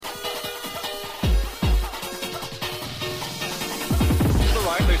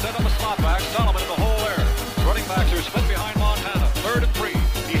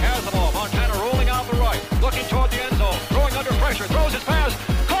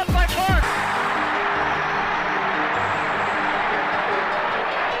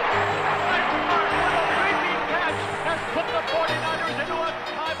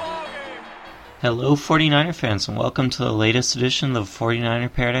Hello 49er fans, and welcome to the latest edition of the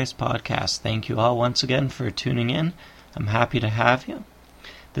 49er Paradise podcast. Thank you all once again for tuning in. I'm happy to have you.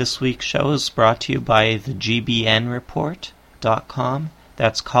 This week's show is brought to you by the GBNreport.com.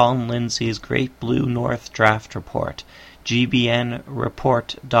 That's Colin Lindsay's Great Blue North Draft Report.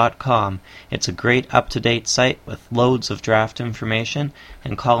 GBNreport.com. It's a great up-to-date site with loads of draft information,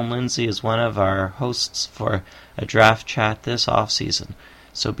 and Colin Lindsay is one of our hosts for a draft chat this off-season.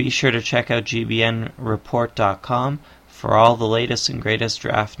 So be sure to check out gbnreport.com for all the latest and greatest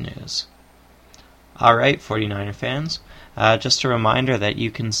draft news. Alright, 49er fans, just a reminder that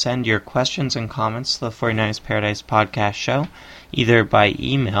you can send your questions and comments to the 49ers Paradise podcast show, either by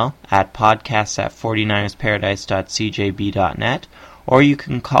email at podcast@49ersparadise.cjb.net, or you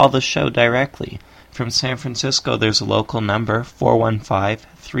can call the show directly. From San Francisco, there's a local number,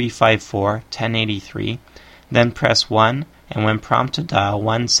 415-354-1083, then press 1, and when prompted, dial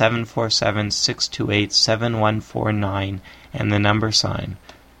 1-747-628-7149 and the number sign.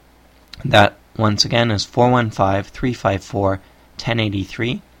 That, once again, is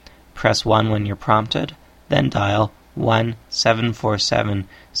 415-354-1083. Press 1 when you're prompted, then dial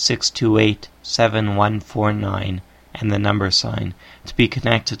 1-747-628-7149 and the number sign to be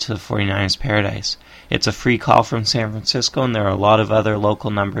connected to the 49ers Paradise. It's a free call from San Francisco, and there are a lot of other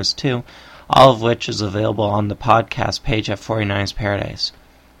local numbers too, all of which is available on the podcast page at 49ers Paradise.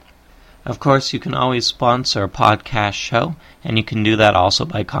 Of course, you can always sponsor a podcast show, and you can do that also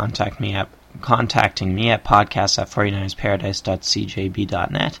by contacting me at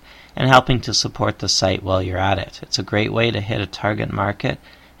podcast@49ersparadise.cjb.net and helping to support the site while you're at it. It's a great way to hit a target market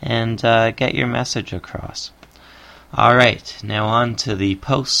and get your message across. Alright, now on to the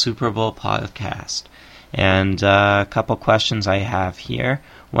post-Super Bowl podcast. And a couple questions I have here.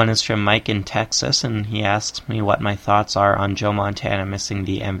 One is from Mike in Texas, and he asks me what my thoughts are on Joe Montana missing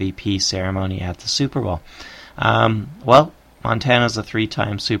the MVP ceremony at the Super Bowl. Well, Montana's a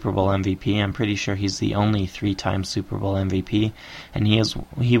 3-time Super Bowl MVP. I'm pretty sure he's the only 3-time Super Bowl MVP, and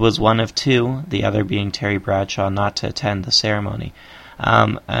he was one of 2, the other being Terry Bradshaw, not to attend the ceremony.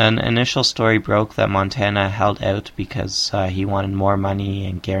 An initial story broke that Montana held out because he wanted more money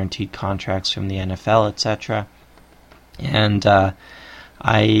and guaranteed contracts from the NFL, etc. And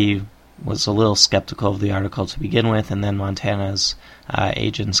I was a little skeptical of the article to begin with, and then Montana's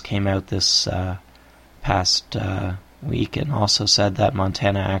agents came out this past week and also said that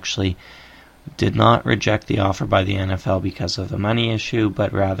Montana actually did not reject the offer by the NFL because of a money issue,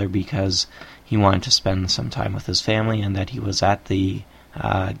 but rather because he wanted to spend some time with his family, and that he was at the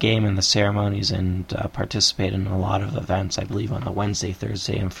game and the ceremonies and participated in a lot of events, I believe on a Wednesday,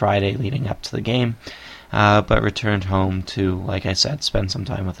 Thursday, and Friday leading up to the game, but returned home to, like I said, spend some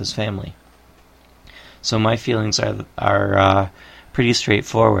time with his family. So my feelings are pretty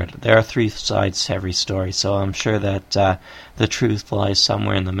straightforward. There are 3 sides to every story, so I'm sure that the truth lies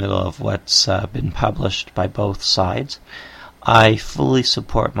somewhere in the middle of what's been published by both sides. I fully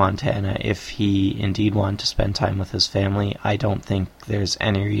support Montana if he indeed wanted to spend time with his family. I don't think there's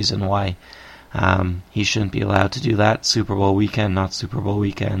any reason why he shouldn't be allowed to do that. Super Bowl weekend, not Super Bowl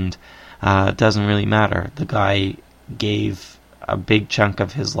weekend, doesn't really matter. The guy gave a big chunk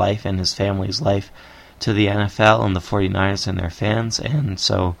of his life and his family's life to the NFL and the 49ers and their fans, and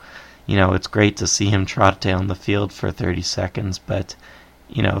so, it's great to see him trot down the field for 30 seconds, but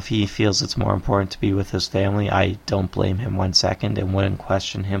if he feels it's more important to be with his family, I don't blame him 1 second and wouldn't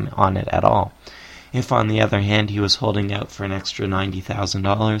question him on it at all. If, on the other hand, he was holding out for an extra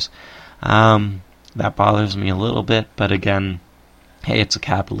 $90,000, that bothers me a little bit, but again, hey, it's a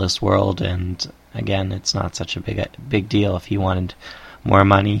capitalist world, and again, it's not such a big deal. If he wanted more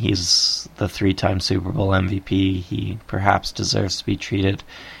money, he's the 3-time Super Bowl MVP. He perhaps deserves to be treated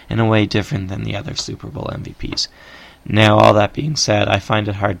in a way different than the other Super Bowl MVPs. Now, all that being said, I find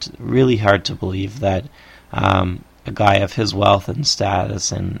it really hard to believe that a guy of his wealth and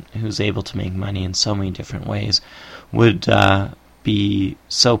status and who's able to make money in so many different ways would be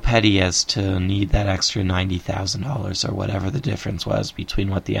so petty as to need that extra $90,000 or whatever the difference was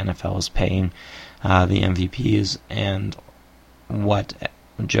between what the NFL was paying the MVPs and what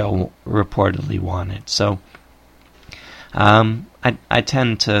Joe reportedly wanted. So I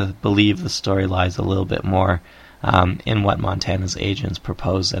tend to believe the story lies a little bit more in what Montana's agents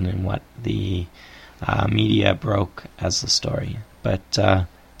proposed and in what the media broke as the story. But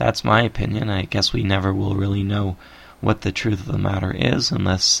that's my opinion. I guess we never will really know what the truth of the matter is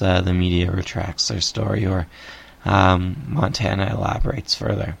unless the media retracts their story or Montana elaborates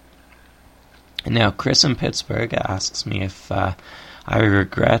further. Now, Chris in Pittsburgh asks me if I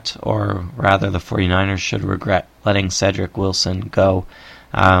regret, or rather the 49ers should regret, letting Cedric Wilson go,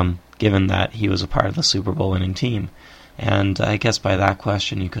 given that he was a part of the Super Bowl winning team. And I guess by that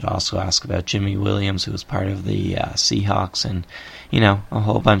question, you could also ask about Jimmy Williams, who was part of the Seahawks, and, a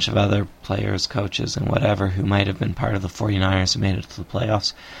whole bunch of other players, coaches, and whatever who might have been part of the 49ers and made it to the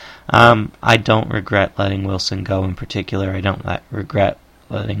playoffs. I don't regret letting Wilson go in particular. I don't regret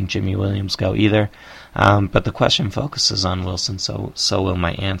letting Jimmy Williams go either. But the question focuses on Wilson, so will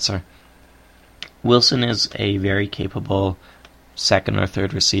my answer. Wilson is a very capable second or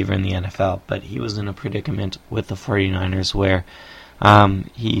third receiver in the NFL, but he was in a predicament with the 49ers where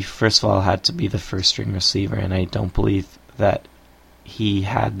he first of all had to be the first string receiver, and I don't believe that he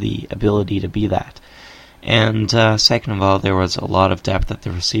had the ability to be that. And second of all, there was a lot of depth at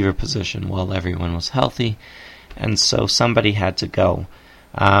the receiver position while everyone was healthy, and so somebody had to go.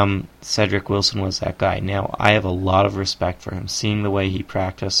 Cedric Wilson was that guy. Now, I have a lot of respect for him. Seeing the way he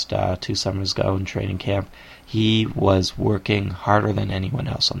practiced 2 summers ago in training camp, he was working harder than anyone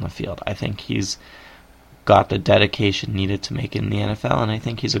else on the field. I think he's got the dedication needed to make it in the NFL, and I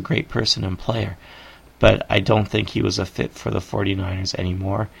think he's a great person and player. But I don't think he was a fit for the 49ers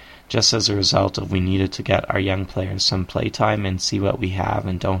anymore, just as a result of we needed to get our young players some play time and see what we have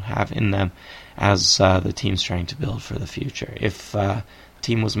and don't have in them as the team's trying to build for the future. If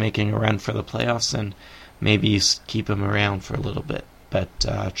team was making a run for the playoffs, and maybe you keep him around for a little bit, but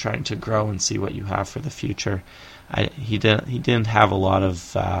trying to grow and see what you have for the future. He didn't have a lot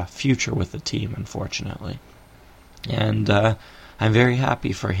of future with the team, unfortunately, and I'm very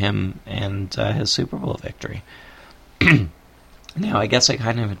happy for him and his Super Bowl victory. Now, I guess I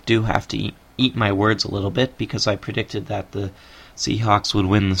kind of do have to eat my words a little bit, because I predicted that the Seahawks would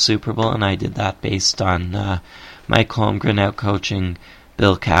win the Super Bowl, and I did that based on Mike Nolan out-coaching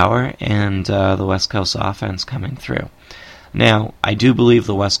Bill Cowher and the West Coast offense coming through. Now, I do believe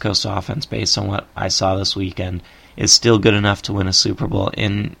the West Coast offense, based on what I saw this weekend, is still good enough to win a Super Bowl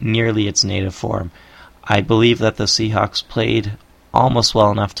in nearly its native form. I believe that the Seahawks played almost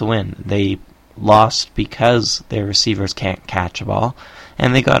well enough to win. They lost because their receivers can't catch a ball,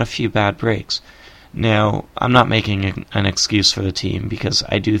 and they got a few bad breaks. Now, I'm not making an excuse for the team, because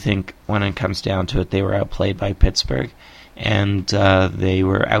I do think when it comes down to it, they were outplayed by Pittsburgh, and they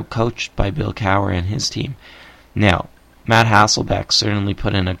were outcoached by Bill Cowher and his team. Now, Matt Hasselbeck certainly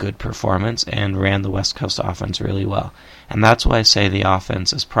put in a good performance and ran the West Coast offense really well. And that's why I say the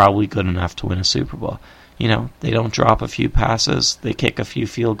offense is probably good enough to win a Super Bowl. They don't drop a few passes, they kick a few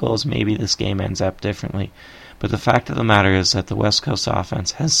field goals, maybe this game ends up differently. But the fact of the matter is that the West Coast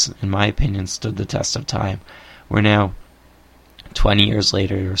offense has, in my opinion, stood the test of time. We're now 20 years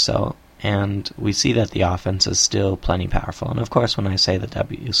later or so, and we see that the offense is still plenty powerful. And of course, when I say the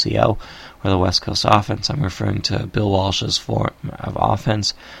WCO, or the West Coast offense, I'm referring to Bill Walsh's form of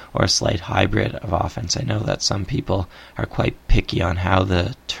offense, or a slight hybrid of offense. I know that some people are quite picky on how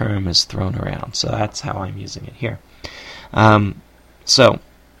the term is thrown around, so that's how I'm using it here.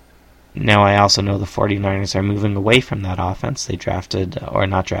 Now I also know the 49ers are moving away from that offense. They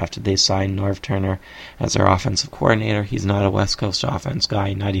they signed Norv Turner as their offensive coordinator. He's not a West Coast offense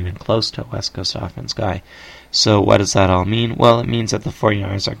guy, not even close to a West Coast offense guy. So what does that all mean? Well, it means that the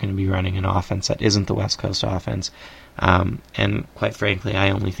 49ers are going to be running an offense that isn't the West Coast offense. And quite frankly, I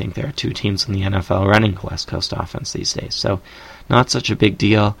only think there are 2 teams in the NFL running the West Coast offense these days. So not such a big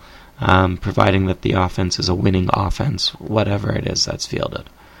deal, providing that the offense is a winning offense, whatever it is that's fielded.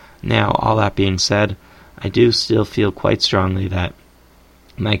 Now, all that being said, I do still feel quite strongly that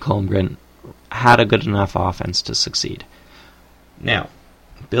Mike Holmgren had a good enough offense to succeed. Now,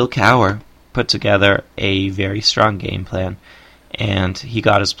 Bill Cowher put together a very strong game plan, and he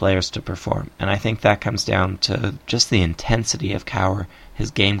got his players to perform. And I think that comes down to just the intensity of Cowher,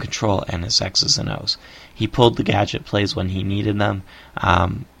 his game control, and his X's and O's. He pulled the gadget plays when he needed them.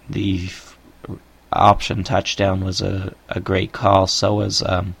 The option touchdown was a great call. So was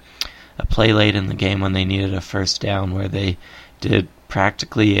a play late in the game when they needed a first down, where they did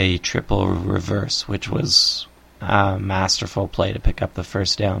practically a triple reverse, which was a masterful play to pick up the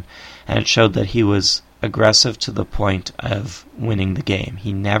first down. And it showed that he was aggressive to the point of winning the game.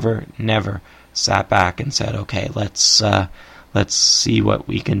 He never sat back and said, okay, let's see what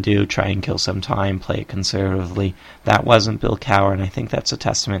we can do, try and kill some time, play it conservatively. That wasn't Bill Cowher, and I think that's a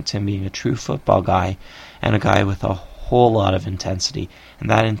testament to him being a true football guy and a guy with a whole lot of intensity. And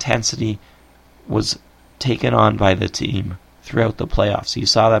that intensity was taken on by the team throughout the playoffs. You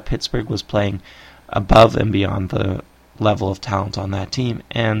saw that Pittsburgh was playing above and beyond the level of talent on that team,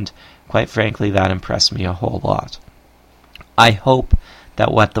 and quite frankly, that impressed me a whole lot. I hope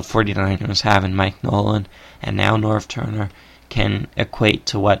that what the 49ers have in Mike Nolan and now Norv Turner can equate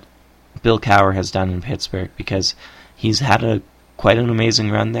to what Bill Cowher has done in Pittsburgh, because he's had a quite an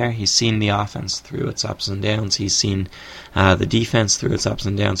amazing run there. He's seen the offense through its ups and downs. He's seen the defense through its ups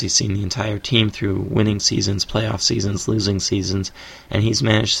and downs. He's seen the entire team through winning seasons, playoff seasons, losing seasons, and he's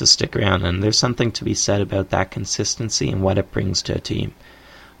managed to stick around. And there's something to be said about that consistency and what it brings to a team.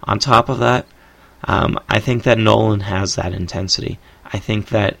 On top of that, I think that Nolan has that intensity. I think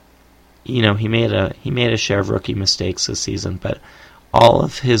that, he made a share of rookie mistakes this season, but all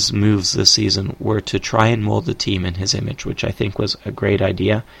of his moves this season were to try and mold the team in his image, which I think was a great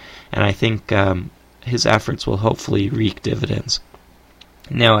idea, and I think his efforts will hopefully wreak dividends.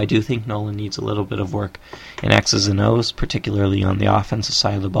 Now, I do think Nolan needs a little bit of work in X's and O's, particularly on the offensive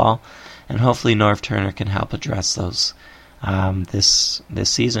side of the ball, and hopefully Norv Turner can help address those this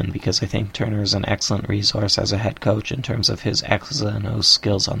season, because I think Turner is an excellent resource as a head coach in terms of his X's and O's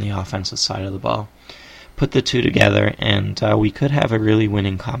skills on the offensive side of the ball. Put the two together, and we could have a really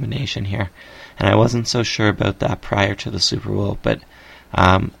winning combination here. And I wasn't so sure about that prior to the Super Bowl, but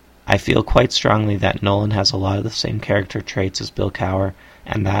I feel quite strongly that Nolan has a lot of the same character traits as Bill Cowher,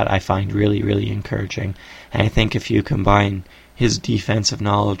 and that I find really, really encouraging. And I think if you combine his defensive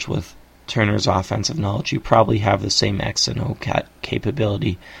knowledge with Turner's offensive knowledge, you probably have the same X and O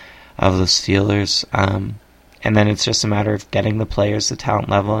capability of the Steelers. And then it's just a matter of getting the players, the talent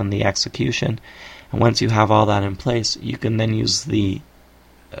level, and the execution. And once you have all that in place, you can then use the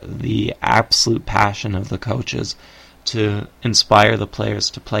absolute passion of the coaches to inspire the players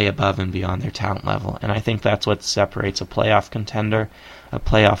to play above and beyond their talent level. And I think that's what separates a playoff contender, a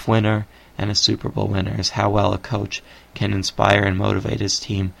playoff winner, and a Super Bowl winner, is how well a coach can inspire and motivate his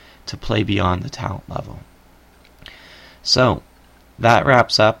team to play beyond the talent level. So, that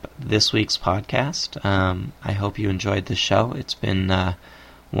wraps up this week's podcast. I hope you enjoyed the show. It's been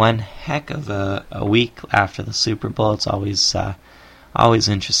one heck of a week after the Super Bowl. It's always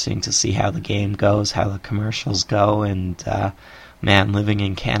interesting to see how the game goes, how the commercials go, and man, living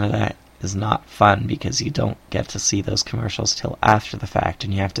in Canada is not fun because you don't get to see those commercials till after the fact,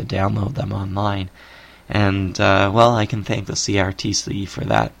 and you have to download them online. And, I can thank the CRTC for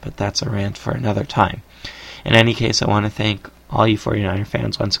that, but that's a rant for another time. In any case, I want to thank all you 49er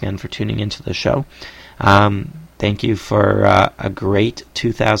fans once again for tuning into the show. Thank you for a great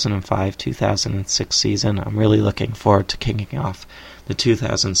 2005-2006 season. I'm really looking forward to kicking off the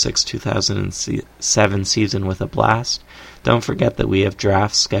 2006-2007 season with a blast. Don't forget that we have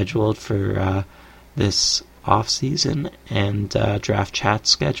drafts scheduled for this off-season and draft chats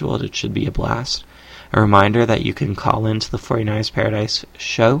scheduled. It should be a blast. A reminder that you can call into the 49ers Paradise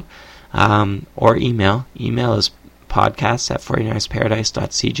show or email. Email is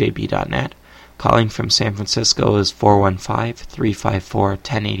podcasts@49ersparadise.cjb.net. Calling from San Francisco is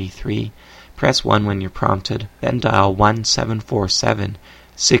 415-354-1083. Press 1 when you're prompted, then dial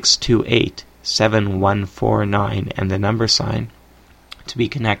 1-747-628-7149 and the number sign to be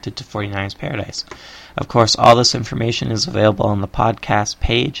connected to 49ers Paradise. Of course, all this information is available on the podcast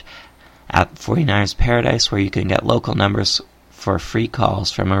page at 49ers Paradise, where you can get local numbers for free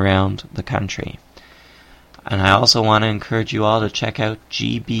calls from around the country. And I also want to encourage you all to check out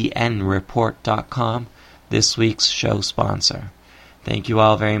gbnreport.com, this week's show sponsor. Thank you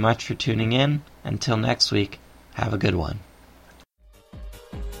all very much for tuning in. Until next week, have a good one.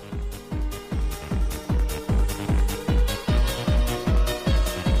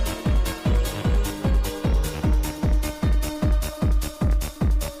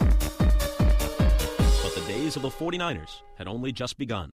 But the days of the 49ers had only just begun.